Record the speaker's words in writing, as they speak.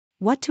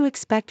What to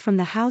expect from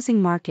the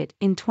housing market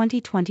in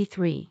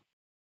 2023.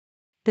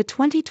 The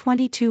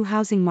 2022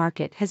 housing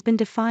market has been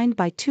defined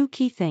by two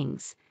key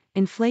things: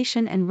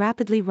 inflation and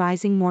rapidly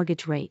rising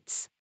mortgage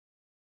rates.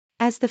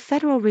 As the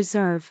Federal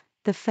Reserve,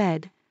 the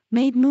Fed,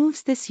 made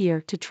moves this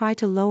year to try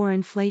to lower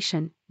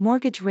inflation,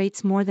 mortgage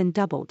rates more than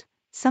doubled,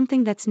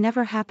 something that's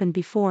never happened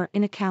before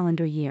in a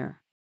calendar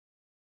year.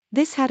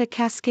 This had a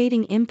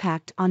cascading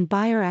impact on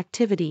buyer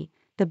activity,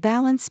 the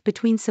balance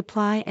between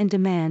supply and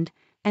demand,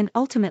 and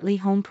ultimately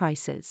home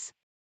prices.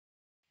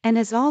 And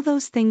as all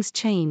those things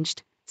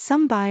changed,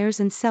 some buyers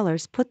and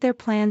sellers put their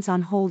plans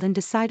on hold and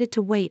decided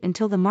to wait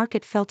until the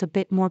market felt a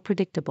bit more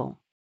predictable.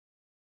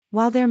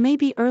 While there may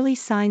be early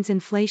signs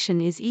inflation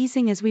is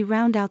easing as we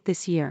round out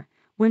this year,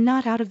 we're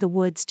not out of the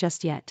woods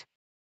just yet.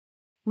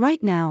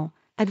 Right now,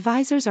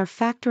 advisors are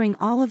factoring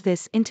all of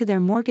this into their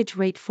mortgage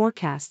rate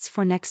forecasts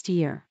for next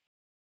year.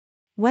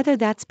 Whether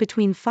that's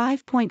between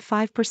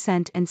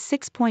 5.5% and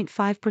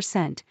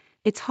 6.5%,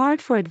 it's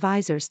hard for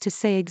advisors to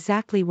say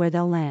exactly where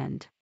they'll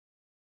land.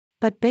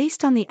 But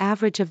based on the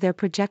average of their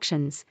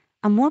projections,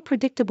 a more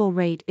predictable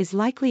rate is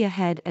likely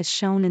ahead as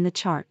shown in the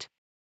chart.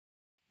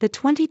 The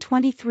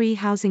 2023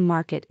 housing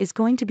market is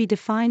going to be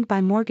defined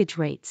by mortgage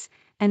rates,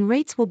 and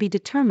rates will be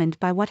determined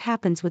by what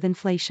happens with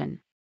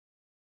inflation.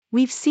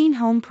 We've seen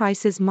home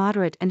prices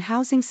moderate and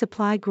housing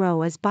supply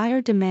grow as buyer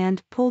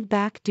demand pulled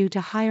back due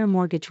to higher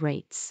mortgage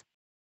rates.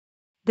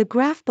 The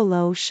graph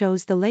below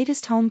shows the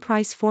latest home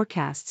price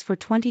forecasts for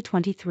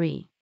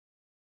 2023.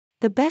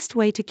 The best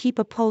way to keep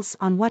a pulse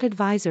on what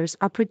advisors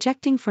are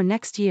projecting for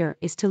next year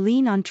is to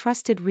lean on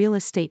trusted real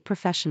estate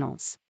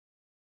professionals.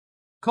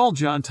 Call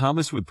John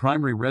Thomas with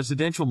Primary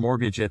Residential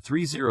Mortgage at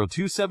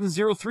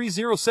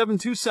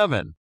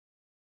 302-703-0727.